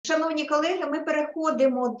Шановні колеги, ми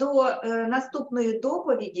переходимо до наступної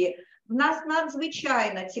доповіді. В нас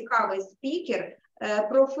надзвичайно цікавий спікер,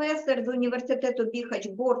 професор з університету Біхач,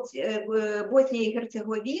 Боснія і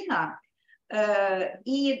Герцеговіна.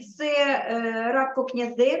 І це Ratko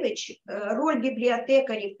Knezevic, роль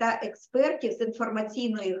бібліотекарів та експертів з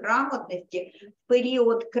інформаційної грамотності в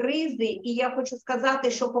період кризи. І я хочу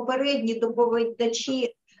сказати, що попередні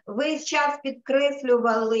доповідачі весь час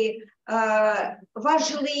підкреслювали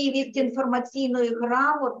важливість інформаційної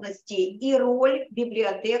грамотності і роль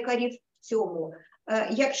бібліотекарів в цьому.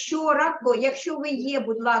 Ratko, якщо ви є,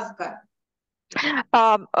 будь ласка.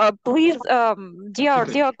 Please, dear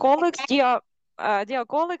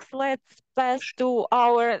colleagues, let's pass to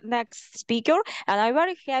our next speaker, and I'm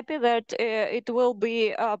very happy that it will be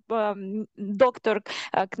Dr.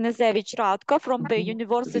 Knezevic Ratko from the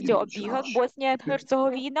University of Bihac, Bosnia and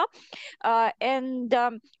Herzegovina, and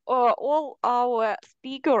all our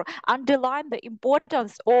speakers underline the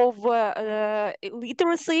importance of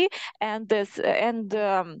literacy and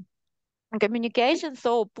communication.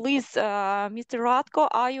 So please, Mr. Ratko,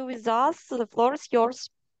 are you with us? The floor is yours.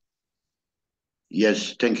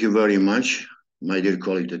 Yes, thank you very much, my dear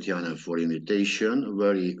colleague Tatiana, for invitation.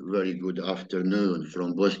 Very good afternoon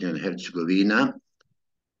from Bosnia and Herzegovina.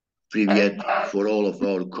 Привет for all of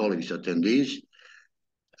our colleagues attendees.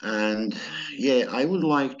 And yeah, I would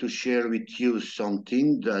like to share with you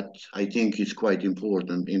something that I think is quite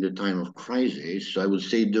important in the time of crisis. I would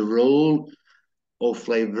say the role of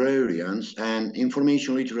librarians and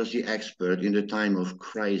information literacy experts in the time of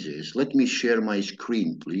crisis. Let me share my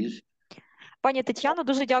screen, please. Пані Тетяно,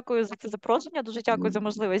 дуже дякую за це запрошення, дуже дякую за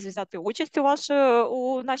можливість взяти участь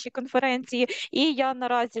у нашій конференції. І я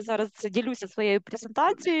наразі зараз ділюся своєю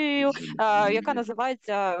презентацією, яка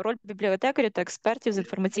називається «Роль бібліотекарів та експертів з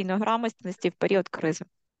інформаційної грамотності в період кризи».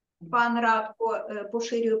 Пан Радко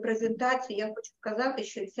поширює презентацію. Я хочу сказати,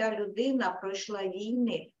 що ця людина пройшла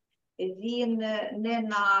війни. Він не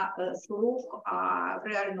на слух, а в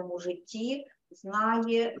реальному житті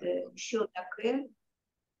знає, що таке,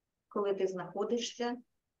 коли ти знаходишся.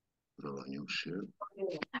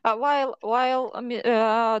 While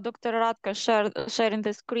Dr. Ratko sharing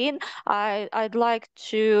the screen, I'd like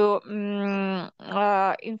to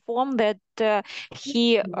inform that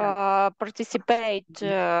he participate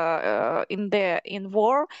in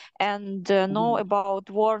war and know about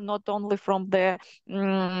war not only from the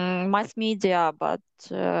mass media, but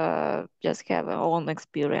just have our own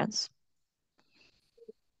experience.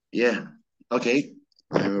 Yeah, okay.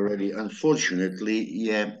 I'm already, unfortunately,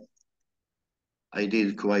 yeah, I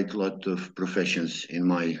did quite a lot of professions in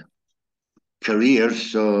my career.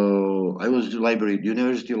 So I was the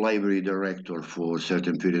university library director for a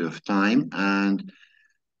certain period of time. And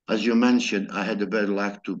as you mentioned, I had the bad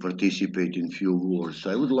luck to participate in few wars. So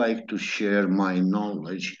I would like to share my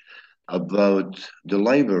knowledge about the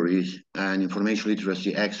libraries and information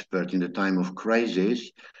literacy expert in the time of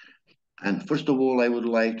crisis. And first of all, I would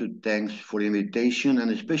like to thank for the invitation,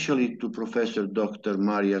 and especially to Professor Dr.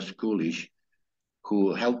 Maria Skulic,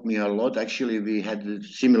 who helped me a lot. Actually, we had a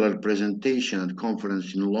similar presentation at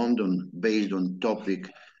conference in London based on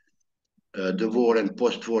topic, the war and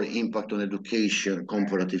post-war impact on education,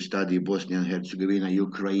 comparative study, Bosnia and Herzegovina,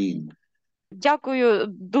 Ukraine. Дякую,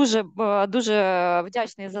 дуже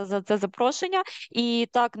вдячний за це запрошення. І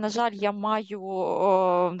так, на жаль, я маю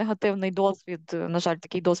негативний досвід, на жаль,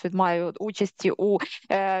 такий досвід маю участі у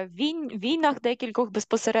війнах декількох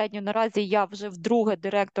безпосередньо. Наразі я вже вдруге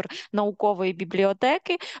директор наукової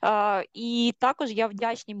бібліотеки. І також я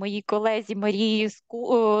вдячний моїй колезі Марії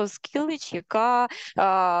Скілич, яка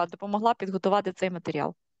допомогла підготувати цей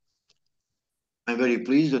матеріал. I'm very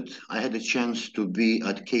pleased that I had a chance to be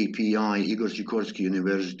at KPI Igor Sikorsky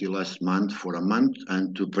University last month for a month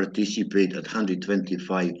and to participate at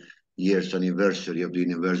 125 years anniversary of the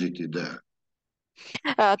university there.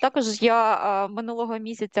 Також я минулого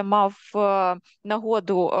місяця мав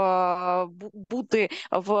нагоду бути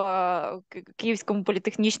в Київському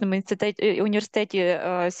політехнічному університеті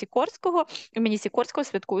Сікорського, імені Сікорського,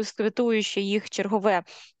 святкуючи їх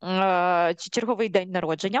черговий день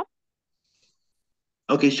народження.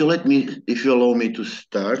 Okay, so let me, if you allow me to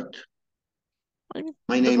start.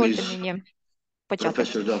 My name is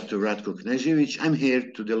Professor Dr. Ratko Knezevic. I'm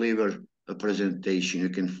here to deliver a presentation. You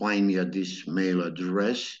can find me at this mail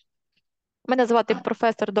address. Мене звати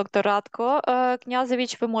професор доктор Радко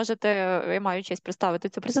Князевич. Ви можете, я маю честь представити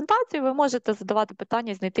цю презентацію, ви можете задавати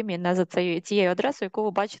питання і знайти мене за цією адресою, яку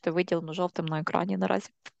ви бачите виділену жовтим на екрані наразі.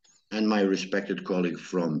 And my respected colleague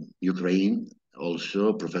from Ukraine,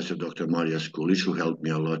 also Professor Dr. Maria Skulic, who helped me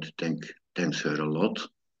a lot. Thanks her a lot.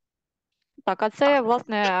 Так, а це,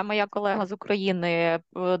 власне, моя колега з України,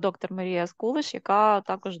 доктор Марія Скулиш, яка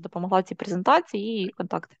також допомогла в цій презентації, і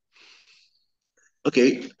контакти.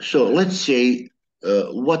 Okay, so let's say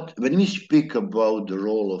when we speak about the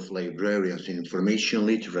role of librarians in information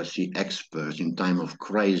literacy experts in time of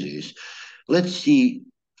crisis, let's see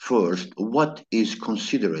first what is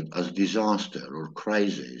considered as disaster or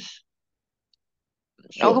crisis.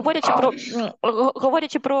 So,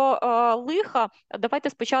 Говорячи про лиха, давайте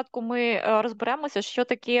спочатку ми розберемося, що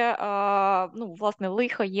таке, власне,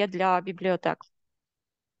 лихо є для бібліотек.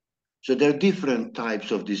 So there are different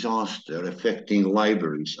types of disaster affecting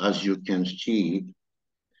libraries, as you can see.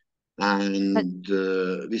 And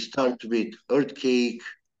we start with earthquake,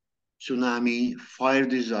 tsunami, fire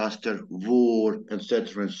disaster, war, etc.,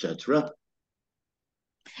 etc.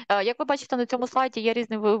 Як ви бачите, на цьому слайді є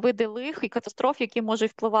різні види лих і катастроф, які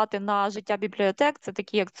можуть впливати на життя бібліотек. Це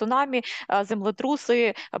такі як цунамі,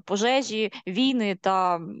 землетруси, пожежі, війни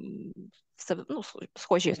та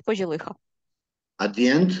схожі лиха. At the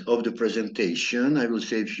end of the presentation, I will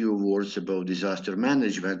say a few words about disaster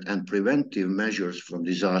management and preventive measures from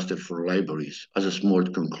disaster for libraries as a small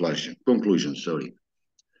conclusion.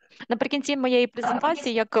 Наприкінці моєї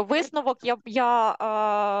презентації, як висновок, я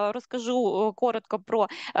розкажу коротко про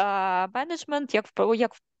менеджмент, як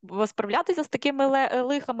справлятися з такими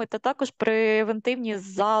лихами, та також превентивні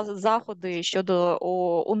заходи щодо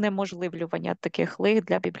унеможливлювання таких лих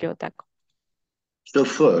для бібліотек. So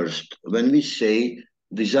first, when we say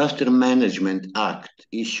Disaster Management Act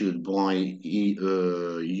issued by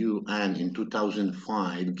UN in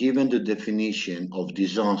 2005, given the definition of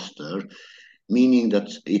disaster, meaning that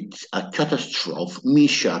it's a catastrophe,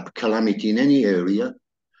 mishap, calamity in any area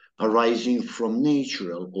arising from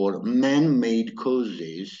natural or man-made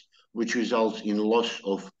causes, which results in loss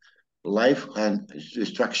of life and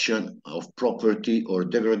destruction of property or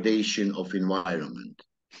degradation of environment.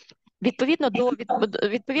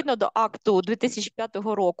 Відповідно до акту 2005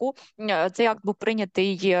 року, цей акт був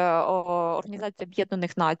прийнятий Організацією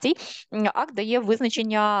Об'єднаних Націй. Акт дає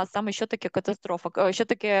визначення саме, що таке катастрофа, що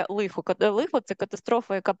таке лихо. Лихо – це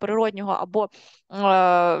катастрофа, яка природнього або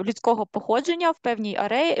людського походження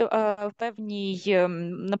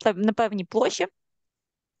на певній площі,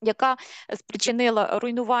 яка спричинила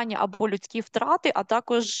руйнування або людські втрати, а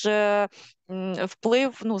також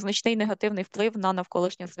значний негативний вплив на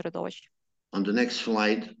навколишнє середовище. On the next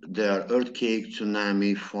slide, there are earthquake,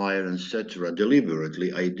 tsunami, fire, etc.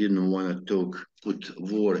 Deliberately, I didn't want to put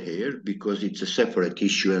war here because it's a separate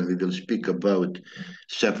issue and we will speak about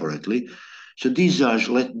separately. So these are,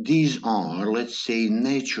 let's say,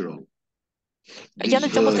 natural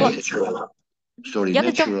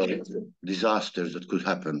disasters that could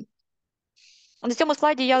happen. На цьому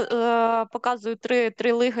слайді я показую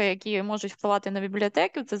три лиха, які можуть впливати на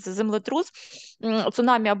бібліотеки. Це землетрус,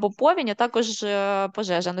 цунамі або повінь, а також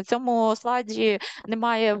пожежа. На цьому слайді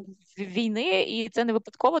немає війни, і це не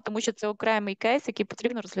випадково, тому що це окремий кейс, який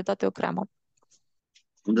потрібно розглядати окремо.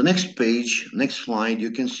 On the next page, next slide,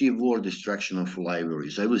 you can see war destruction of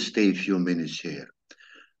libraries. I will stay a few minutes here.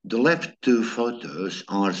 The left two photos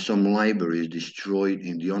are some libraries destroyed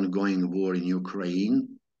in the ongoing war in Ukraine.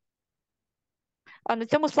 А на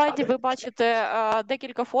цьому слайді ви бачите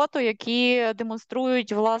декілька фото, які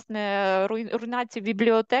демонструють, власне, руйнацію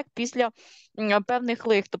бібліотек після певних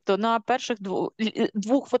лих. Тобто на перших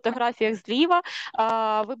двох фотографіях зліва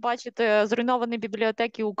ви бачите зруйновані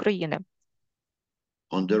бібліотеки України.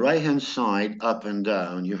 On the right-hand side, up and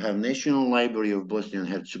down, you have National Library of Bosnia and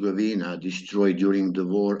Herzegovina destroyed during the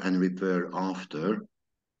war and repaired after.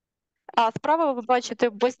 А справа ви бачите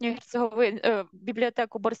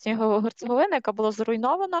бібліотеку Боснії і Герцеговини, яка була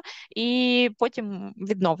зруйнована і потім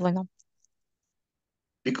відновлена.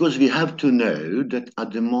 Because we have to know that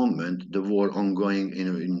at the moment, the war ongoing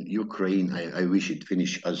in Ukraine, I wish it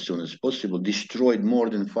finished as soon as possible, destroyed more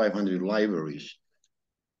than 500 libraries.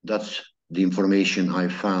 That's the information I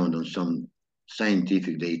found on some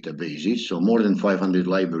scientific databases. So more than 500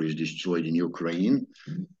 libraries destroyed in Ukraine.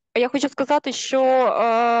 Я хочу сказати, що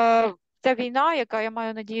ця війна, яка, я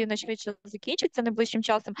маю надію, найшвидше закінчиться найближчим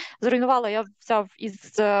часом, зруйнувала, я взяв із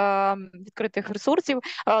відкритих ресурсів,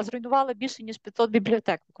 зруйнувала більше, ніж 500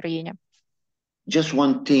 бібліотек в Україні. Just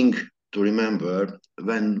one thing to remember,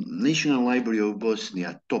 when National Library of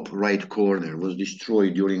Bosnia, top right corner, was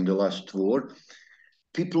destroyed during the last war,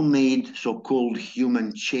 people made so-called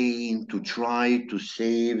human chain to try to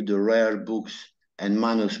save the rare books and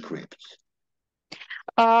manuscripts.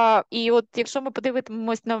 І от якщо ми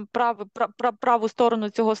подивимось на праву сторону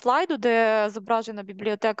цього слайду, де зображена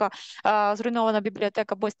бібліотека, зруйнована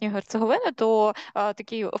бібліотека Боснії і Герцеговини, то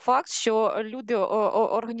такий факт, що люди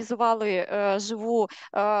організували живу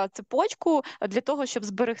цепочку для того, щоб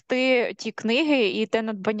зберегти ті книги і те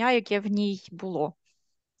надбання, яке в ній було.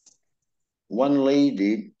 One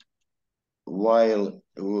lady, while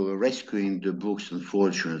rescuing the books,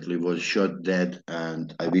 unfortunately, was shot dead,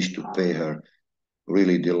 and I wish to pay her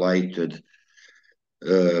really delighted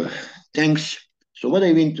thanks. So what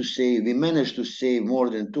I mean to say, we managed to save more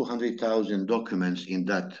than 200,000 documents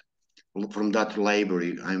from that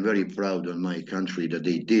library. I'm very proud of my country that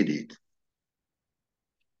they did it.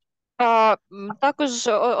 Також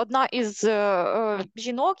одна із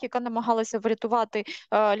жінок, яка намагалася врятувати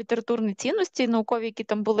літературні цінності наукові, які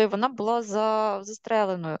там були, вона була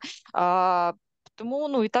застреленою.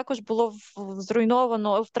 Тому і також було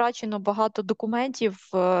втрачено багато документів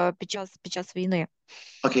під час війни.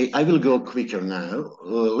 Okay, I will go quicker now.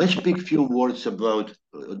 Let's speak a few words about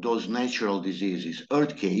those natural diseases.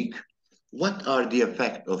 Earthquake. What are the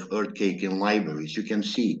effects of earthquake in libraries? You can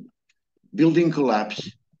see building collapse,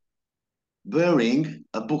 burying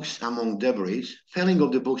books among debris, felling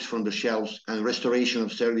of the books from the shelves, and restoration of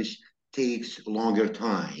service takes longer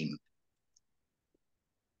time.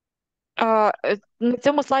 На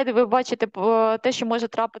цьому слайді ви бачите те, що може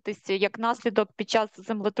трапитися як наслідок під час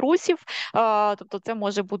землетрусів. Тобто це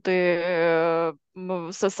може бути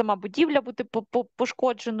сама будівля бути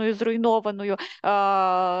пошкодженою, зруйнованою,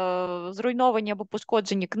 зруйновані або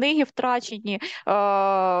пошкоджені книги втрачені,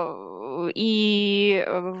 і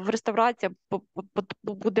реставрація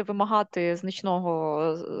буде вимагати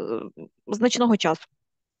значного часу.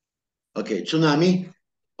 Okay, tsunami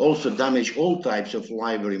also damage all types of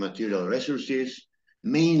library material resources,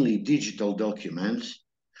 mainly digital documents,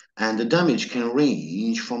 and the damage can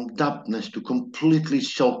range from dampness to completely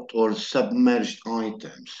soaked or submerged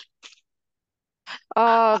items.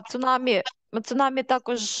 Цунамі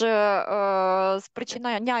також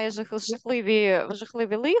спричиняє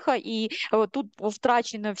жахливі лиха, і тут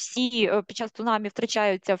втрачено під час цунамі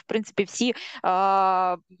втрачаються, в принципі, всі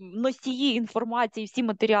носії інформації, всі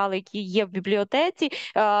матеріали, які є в бібліотеці,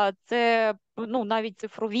 це навіть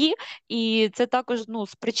цифрові, і це також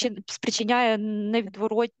спричиняє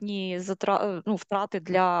невідворотні втрати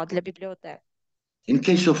для бібліотек. In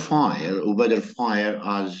case of fire, or whether fire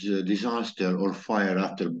as a disaster or fire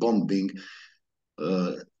after bombing,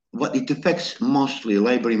 what it affects mostly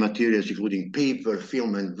library materials, including paper,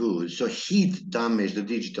 film, and wood. So heat damage the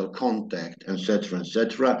digital content, etc., etc.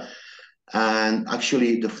 And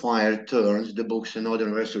actually, the fire turns the books and other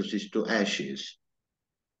resources to ashes.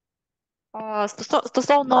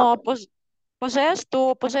 Стосовно пожеж,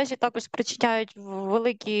 то пожежі також спричиняють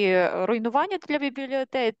великі руйнування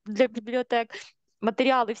для бібліотек.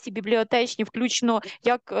 Матеріали всі бібліотечні, включно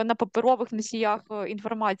як на паперових носіях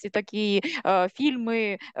інформації, так і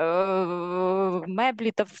фільми,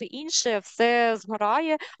 меблі та все інше, все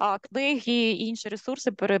згорає, а книги і інші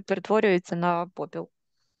ресурси перетворюються на попіл.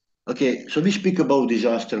 Okay, so we speak about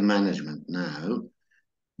disaster management now.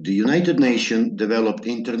 The United Nations developed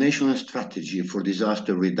international strategy for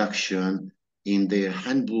disaster reduction in their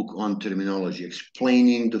handbook on terminology,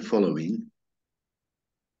 explaining the following.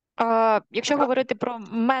 Якщо говорити про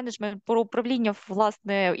менеджмент, про управління,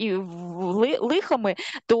 власне, і лихами,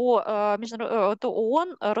 то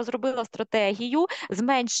ООН розробила стратегію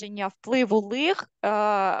зменшення впливу лих,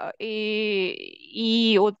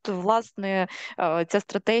 і от, власне, ця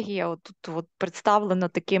стратегія тут представлена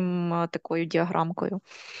такою діаграмкою.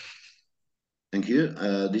 Thank you.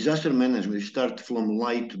 Disaster management, we start from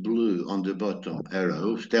light blue on the bottom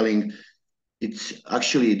arrow, telling it's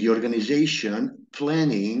actually the organization,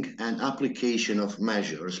 planning, and application of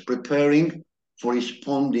measures, preparing for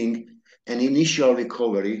responding and initial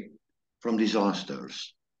recovery from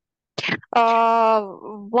disasters.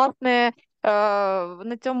 Власне,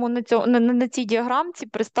 на цій діаграмці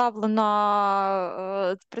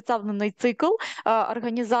представлений цикл,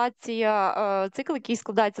 цикл, який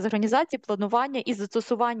складається з організації, планування і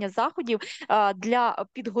застосування заходів для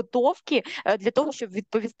підготовки, для того, щоб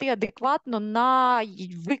відповісти адекватно на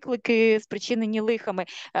виклики, спричинені лихами.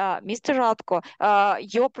 Mr. Ratko,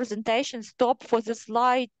 your presentation stopped for the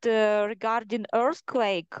slide regarding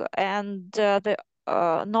earthquake and the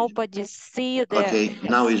nobody see the... Okay,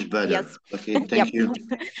 now is better. Yes. Okay, thank you.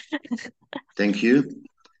 Thank you.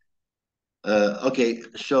 Okay,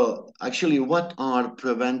 so actually what are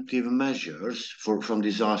preventive measures from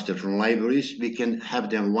disaster from libraries? We can have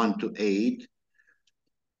them 1 to 8.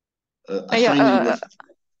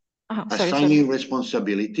 Assigning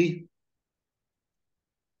responsibility,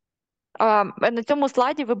 На цьому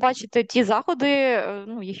слайді ви бачите ті заходи,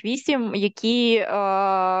 ну, їх 8, які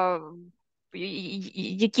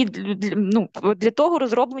для того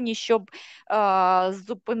розроблені, щоб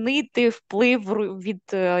зупинити вплив від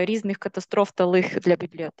різних катастроф та лих для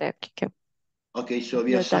бібліотеки. Okay, so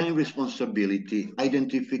we assign responsibility,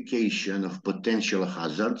 identification of potential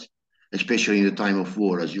hazards, especially in the time of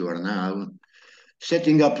war as you are now,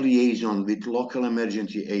 setting up liaison with local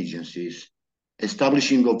emergency agencies,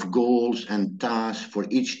 establishing of goals and tasks for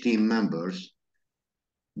each team members,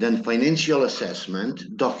 then financial assessment,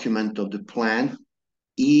 document of the plan,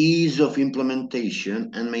 ease of implementation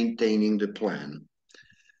and maintaining the plan.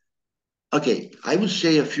 Okay, I will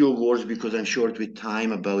say a few words because I'm short with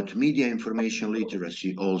time about media information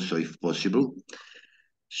literacy also, if possible.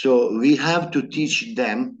 So we have to teach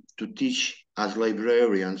them, to teach as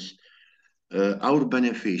librarians, our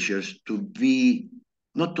beneficiaries to be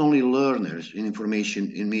not only learners in information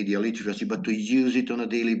in media literacy, but to use it on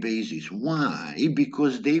a daily basis. Why?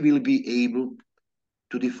 Because they will be able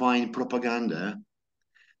to define propaganda,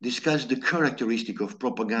 discuss the characteristic of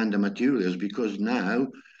propaganda materials, because now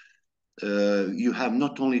you have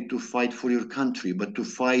not only to fight for your country, but to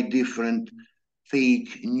fight different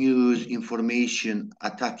fake news information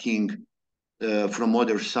attacking from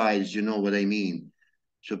other sides, you know what I mean.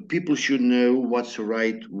 So people should know what's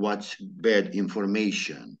right, what's bad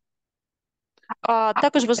information.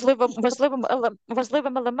 Також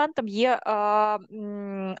важливим елементом є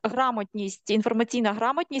грамотність, інформаційна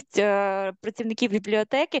грамотність працівників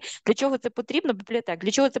бібліотеки. Для чого це потрібно, бібліотек?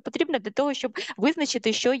 Для чого це потрібно? Для того, щоб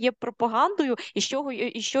визначити, що є пропагандою і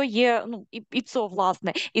що є, ну, і це,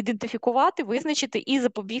 власне, ідентифікувати, визначити і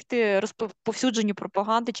запобігти розповсюдженню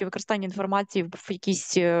пропаганди чи використанню інформації в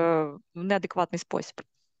якийсь неадекватний спосіб.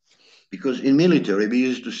 Because in military, we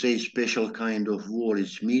used to say special kind of war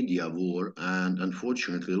is media war, and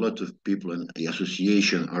unfortunately, a lot of people in the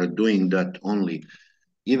association are doing that only.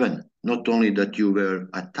 Even not only that you were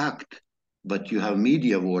attacked, but you have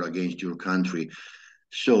media war against your country.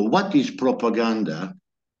 So what is propaganda?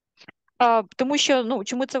 Тому що, ну,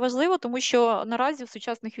 чому це важливо? Тому що наразі в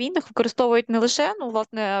сучасних війнах використовують не лише, ну,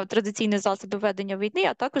 власне, традиційні засоби ведення війни,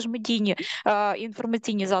 а також медійні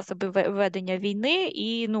інформаційні засоби ведення війни,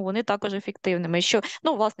 і, ну, вони також ефективними. Що,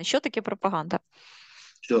 ну, власне, що таке пропаганда?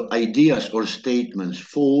 So ideas or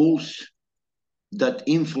statements false that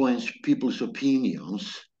influence people's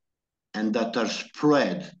opinions and that are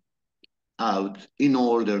spread out in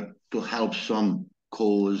order to help some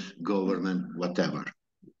cause, government, whatever.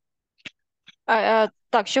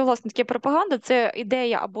 Так, що, власне, таке пропаганда? Це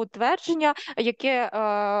ідея або твердження, яке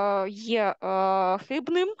є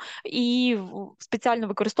хибним і спеціально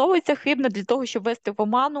використовується хибно для того, щоб ввести в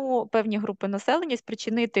оману певні групи населення,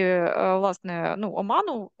 спричинити, власне, ну,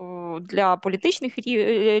 оману для політичних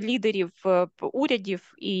лідерів,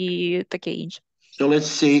 урядів і таке інше. So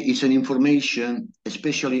let's say it's an information,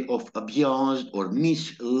 especially of a biased or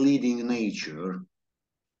misleading nature,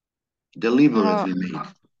 deliberately made.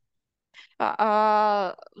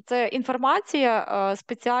 Це інформація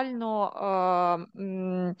спеціально,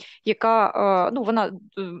 яка, ну, вона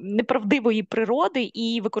неправдивої природи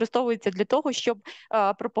і використовується для того, щоб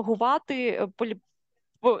пропагувати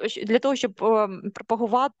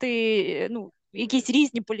ну, якісь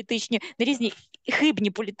різні політичні, не різні,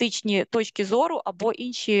 хибні політичні точки зору або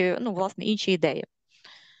інші, ну, власне, інші ідеї.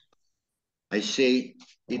 I say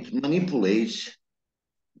it manipulates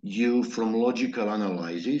you from logical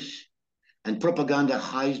analysis, and propaganda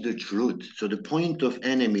hides the truth. So the point of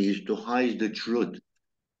enemy is to hide the truth.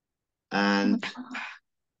 And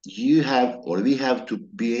you have, or we have to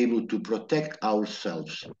be able to protect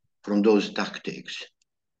ourselves from those tactics.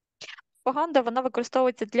 Пропаганда, вона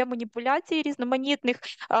використовується для маніпуляцій різноманітних,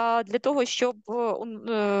 для того, щоб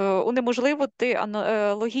унеможливити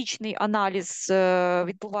логічний аналіз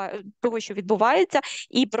того, що відбувається,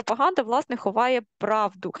 і пропаганда, власне, ховає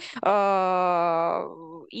правду.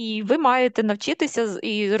 І ви маєте навчитися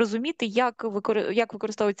і розуміти, як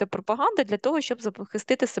використовується пропаганда для того, щоб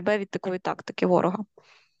захистити себе від такої тактики ворога.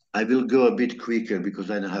 I will go a bit quicker because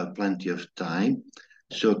I don't have plenty of time.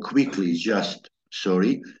 So quickly, just,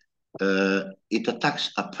 sorry. It attacks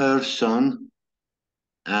a person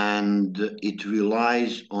and it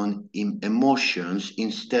relies on emotions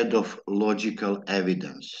instead of logical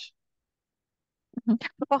evidence.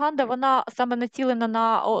 Пропаганда, вона саме націлена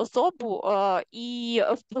на особу і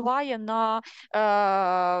впливає на,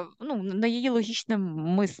 ну, на її логічне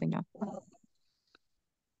мислення.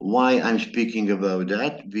 Why I'm speaking about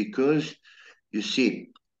that? Because, you see,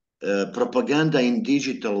 propaganda in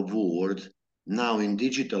digital world now in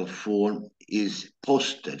digital form is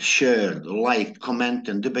posted, shared, liked,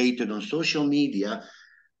 commented, and debated on social media,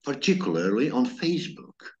 particularly on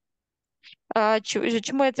Facebook.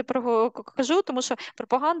 Чому я це кажу? Тому що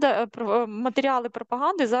матеріали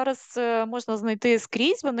пропаганди зараз можна знайти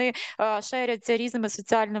скрізь, вони шеряться різними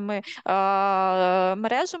соціальними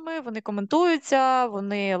мережами, вони коментуються,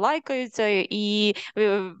 вони лайкаються і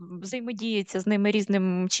взаємодіються з ними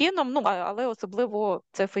різним чином, але особливо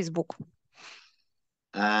це Facebook.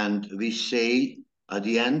 And we say at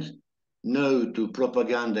the end, no to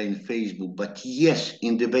propaganda in Facebook, but yes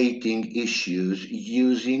in debating issues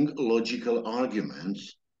using logical arguments.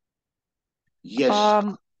 Yes,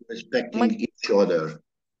 respecting each other.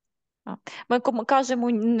 Ми кажемо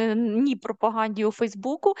ні пропаганді у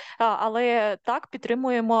Фейсбуку, але так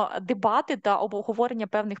підтримуємо дебати та обговорення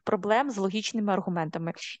певних проблем з логічними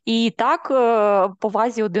аргументами. І так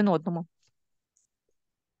повазі один одному.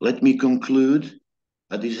 Let me conclude.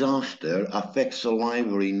 A disaster affects a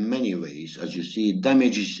library in many ways. As you see, it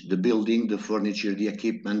damages the building, the furniture, the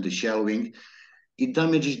equipment, the shelving. It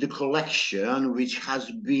damages the collection, which has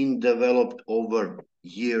been developed over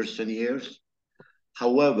years and years.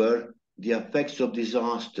 However, the effects of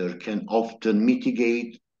disaster can often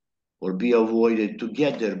mitigate or be avoided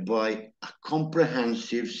together by a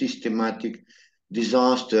comprehensive, systematic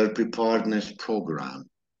disaster preparedness program.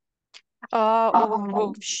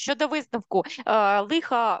 Щодо висновку,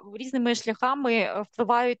 лиха різними шляхами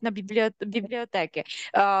впливають на бібліотеки.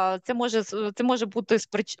 Це може бути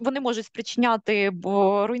вони можуть спричиняти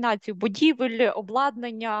руйнацію будівель,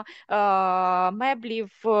 обладнання, меблів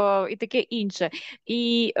і таке інше.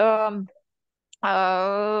 І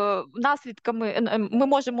наслідками ми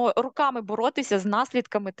можемо руками боротися з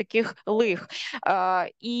наслідками таких лих,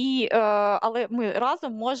 але ми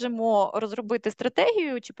разом можемо розробити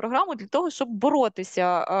стратегію чи програму для того, щоб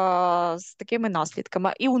боротися з такими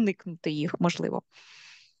наслідками і уникнути їх, можливо.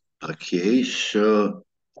 Okay, so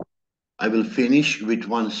I will finish with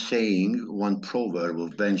one saying, one proverb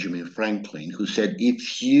of Benjamin Franklin, who said,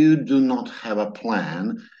 if you do not have a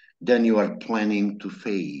plan, then you are planning to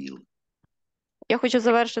fail. Я хочу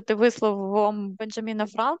завершити висловом Бенджаміна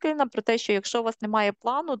Франкліна про те, що якщо у вас немає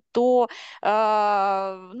плану, то,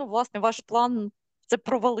 власне, ваш план – це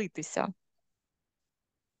провалитися.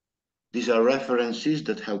 These are references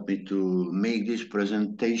that help me to make this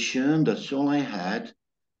presentation. That's all I had.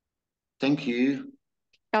 Thank you.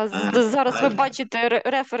 Зараз ви бачите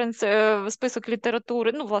референс, список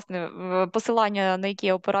літератури, власне, посилання, на які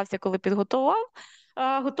я опирався, коли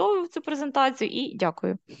готував цю презентацію, і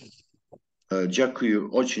дякую. Дякую,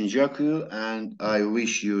 очень дякую, and I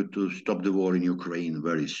wish you to stop the war in Ukraine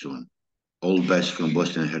very soon. All best from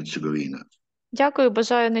Bosnia and Herzegovina. Дякую,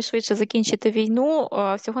 бажаю найшвидше закінчити війну.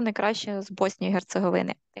 Всього найкраще з Боснії і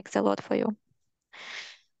Герцеговини. Thanks a lot for you.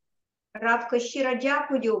 Радко, щиро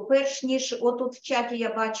дякую. Перш ніж отут в чаті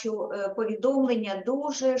я бачу повідомлення,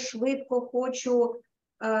 дуже швидко хочу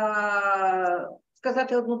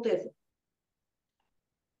сказати одну тезу.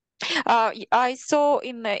 I saw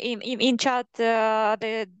in chat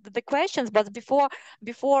the questions, but before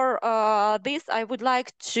this, I would like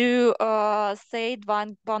to say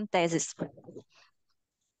one thesis.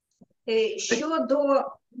 Щодо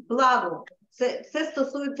плану, це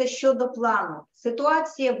стосується щодо плану.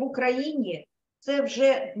 Ситуація в Україні – це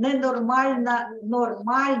вже ненормальна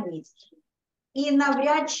нормальність. І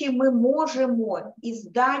навряд чи ми можемо і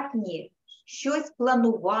здатні щось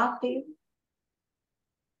планувати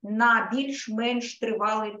на більш-менш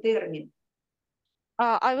тривалий термін.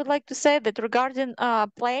 I would like to say that regarding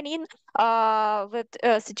planning, that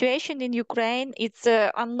situation in Ukraine, it's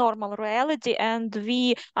a normal reality, and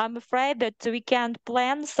I'm afraid that we can't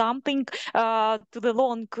plan something to the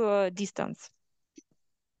long distance.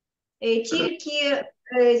 Тільки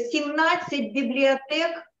 17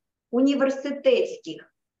 бібліотек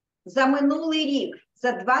університетських за минулий рік,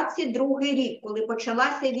 за 22-й рік, коли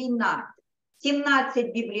почалася війна, 17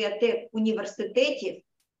 бібліотек університетів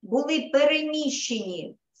були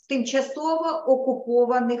переміщені з тимчасово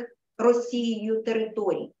окупованих Росією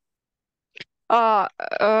територій.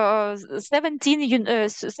 17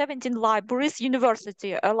 libraries,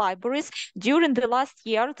 university libraries, during the last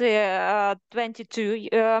year, the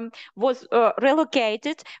 22, was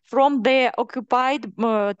relocated from the occupied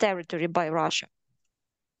territory by Russia.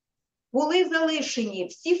 Були залишені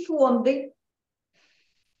всі фонди,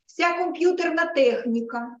 вся комп'ютерна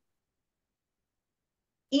техніка,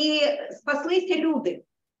 і спаслися люди.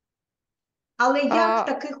 Але як в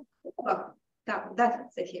таких умовах Так, да,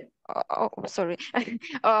 Софія. Sorry.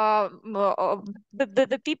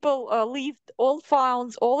 The people left all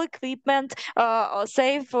funds, all equipment,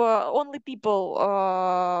 save only people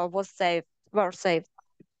were saved.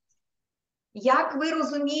 Як ви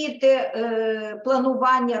розумієте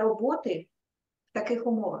планування роботи в таких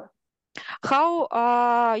умовах? How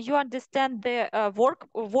you understand the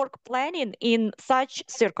work planning in such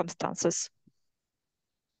circumstances?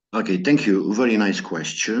 Okay, thank you. Very nice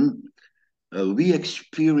question. We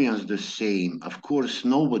experience the same. Of course,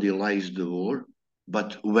 nobody likes the war, but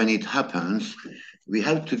when it happens, we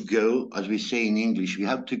have to go, as we say in English, we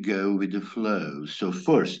have to go with the flow. So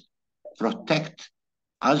first, protect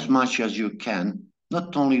as much as you can,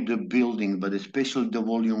 not only the building, but especially the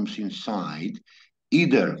volumes inside,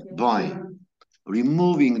 either by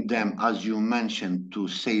removing them, as you mentioned, to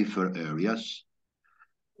safer areas,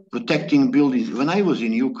 protecting buildings. When I was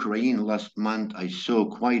in Ukraine last month, I saw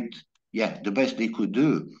quite, the best they could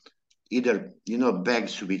do. Either,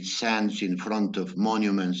 bags with sands in front of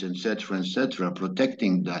monuments, etc.,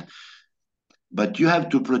 protecting that. But you have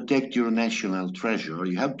to protect your national treasure.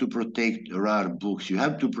 You have to protect rare books. You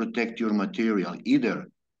have to protect your material, either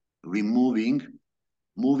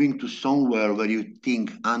moving to somewhere where you think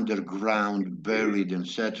underground, buried,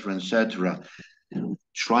 etc.,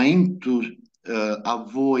 trying to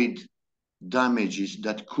avoid damages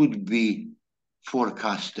that could be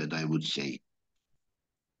forecasted, I would say.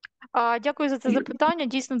 Дякую за це запитання,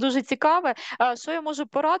 дійсно дуже цікаве. Що я можу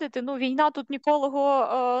порадити? Війна тут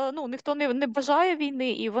ніхто не бажає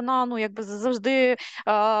війни, і вона, якби завжди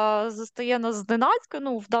застає нас зненацька,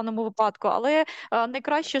 в даному випадку, але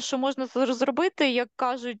найкраще, що можна зробити, як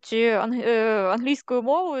кажуть англійською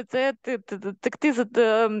мовою, це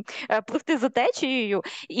пливти за течією.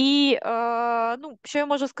 І, що я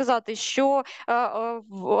можу сказати, що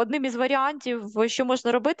одним із варіантів, що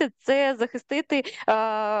можна робити, це захистити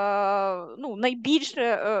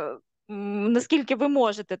найбільше, наскільки ви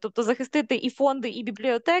можете, тобто захистити і фонди, і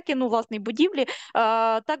бібліотеки, власне, і будівлі,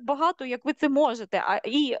 так багато, як ви це можете.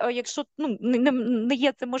 І якщо не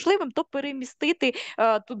є це можливим, то перемістити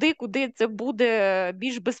туди, куди це буде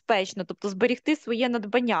більш безпечно, тобто зберегти своє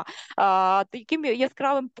надбання. Таким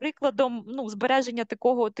яскравим прикладом збереження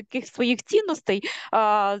таких своїх цінностей,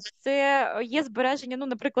 це є збереження,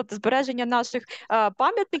 наприклад, збереження наших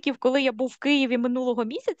пам'ятників. Коли я був в Києві минулого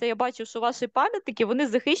місяця, я бачив, що ваші пам'ятники, вони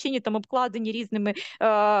захищені, там обкладені різними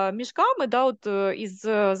мішками, із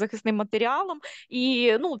захисним матеріалом.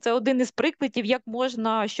 І це один із прикладів, як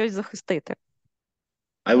можна щось захистити.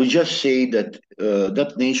 I would just say that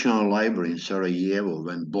that National Library in Sarajevo,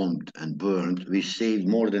 when bombed and burned, we saved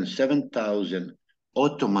more than 7,000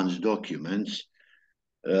 Ottoman documents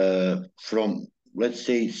from, let's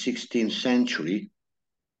say, 16th century,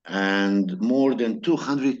 and more than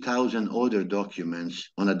 200,000 other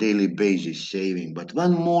documents on a daily basis saving. But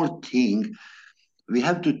one more thing, we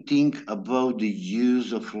have to think about the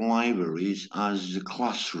use of libraries as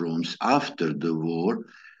classrooms after the war,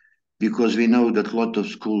 because we know that a lot of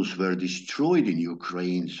schools were destroyed in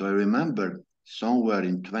Ukraine. So I remember somewhere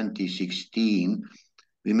in 2016,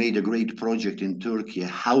 we made a great project in Turkey,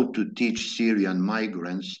 how to teach Syrian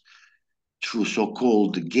migrants through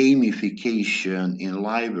so-called gamification in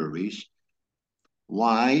libraries.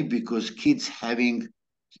 Why? Because kids having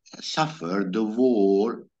suffered the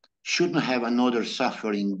war shouldn't have another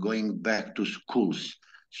suffering going back to schools.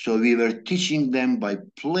 So we were teaching them by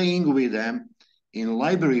playing with them in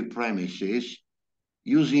library premises,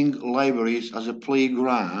 using libraries as a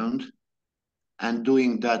playground, and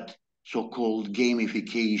doing that so-called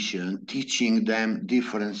gamification, teaching them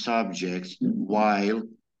different subjects while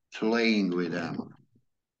playing with them.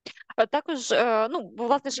 Також,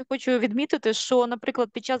 власне, ще хочу відмітити, що, наприклад,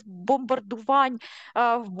 під час бомбардувань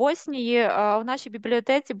в Боснії в нашій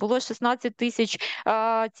бібліотеці було 16 тисяч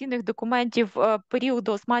цінних документів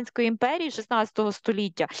періоду Османської імперії 16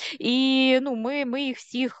 століття. І ми їх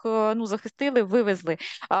всіх захистили, вивезли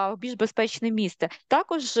в більш безпечне місце.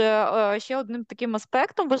 Також ще одним таким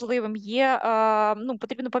аспектом важливим є,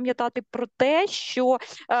 потрібно пам'ятати про те, що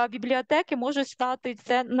бібліотеки можуть стати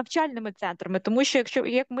навчальними центрами, тому що,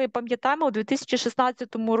 як ми пам'ятаємо, у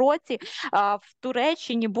 2016 році в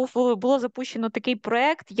Туреччині було запущено такий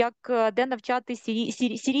проект, де навчати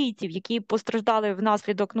сирійців, які постраждали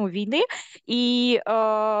внаслідок війни. І,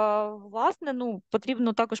 власне,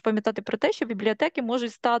 потрібно також пам'ятати про те, що бібліотеки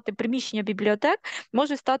можуть стати, приміщення бібліотек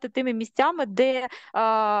можуть стати тими місцями, де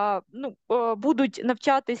будуть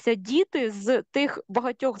навчатися діти з тих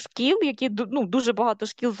багатьох шкіл, які дуже багато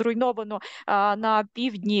шкіл зруйновано на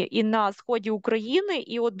півдні і на сході України,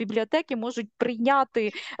 і от бібліотеки бібліотеки можуть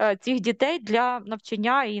прийняти цих дітей для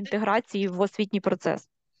навчання і інтеграції в освітній процес?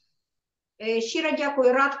 Щиро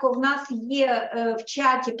дякую, Радко. В нас є в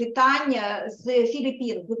чаті питання з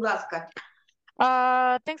Філіппін, будь ласка.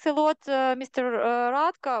 Thanks a lot, Mr.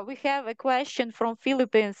 Ratko. We have a question from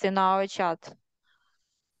Philippines in our chat.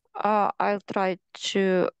 I'll try to.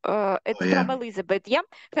 It's from Elizabeth. Yeah.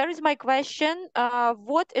 Here is my question.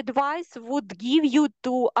 What advice would give you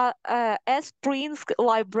to aspiring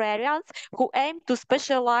librarians who aim to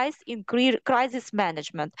specialize in crisis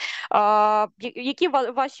management? Які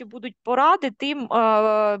ваші будуть поради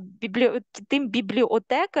тим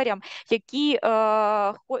бібліотекарям, які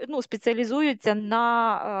спеціалізуються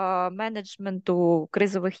на менеджменту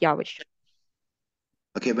кризових явищ?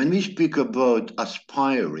 Okay, when we speak about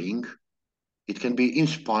aspiring, it can be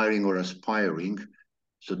inspiring or aspiring,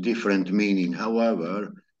 so different meaning. However,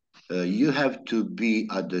 you have to be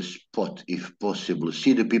at the spot if possible.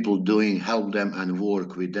 See the people doing, help them and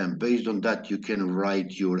work with them. Based on that, you can write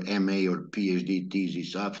your MA or PhD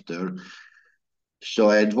thesis after. So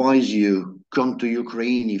I advise you, come to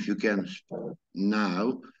Ukraine if you can now,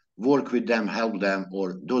 work with them, help them, or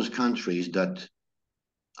those countries that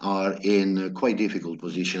are in a quite difficult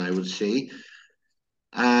position, I would say,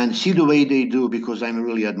 and see the way they do, because I'm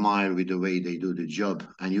really admire with the way they do the job,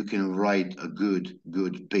 and you can write a good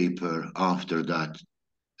paper after that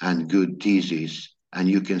and good thesis, and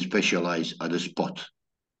you can specialize at the spot.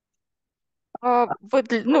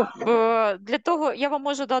 Для того я вам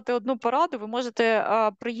можу дати одну пораду. Ви можете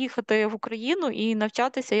приїхати в Україну і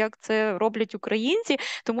навчатися, як це роблять українці,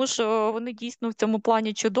 тому що вони дійсно в цьому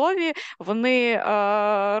плані чудові. Вони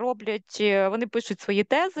вони пишуть свої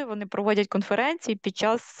тези, вони проводять конференції під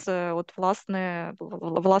час власне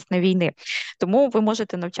війни. Тому ви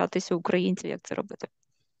можете навчатися українців, як це робити.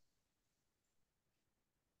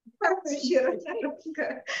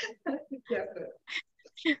 Дякую.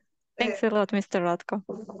 Thanks a lot, Mr. Ratko.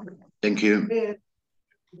 Thank you.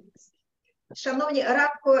 Шановні,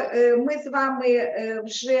 Радко, ми з вами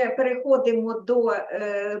вже переходимо до,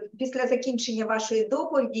 після закінчення вашої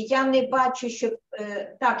доповіді. Я не бачу, що,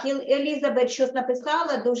 так, Елізабет щось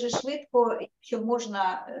написала дуже швидко, якщо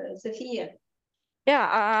можна, Софія.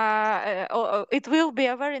 Yeah, it will be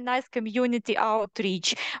a very nice community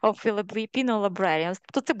outreach of Filipino librarians.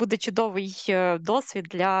 Тобто це буде чудовий досвід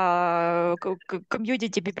для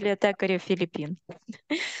ком'юніті бібліотекарів Філіппін.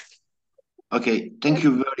 Okay, thank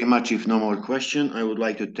you very much. If no more question, I would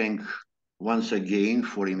like to thank once again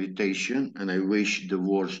for invitation, and I wish the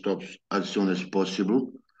war stops as soon as possible.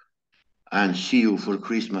 And see you for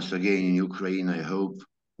Christmas again in Ukraine, I hope.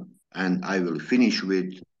 And I will finish with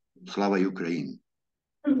Slava Ukraine.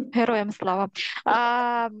 Героям слава.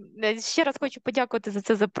 Ще раз хочу подякувати за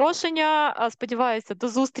це запрошення. Сподіваюся, до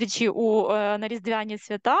зустрічі на Різдвяні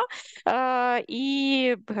свята.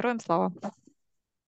 І героям слава.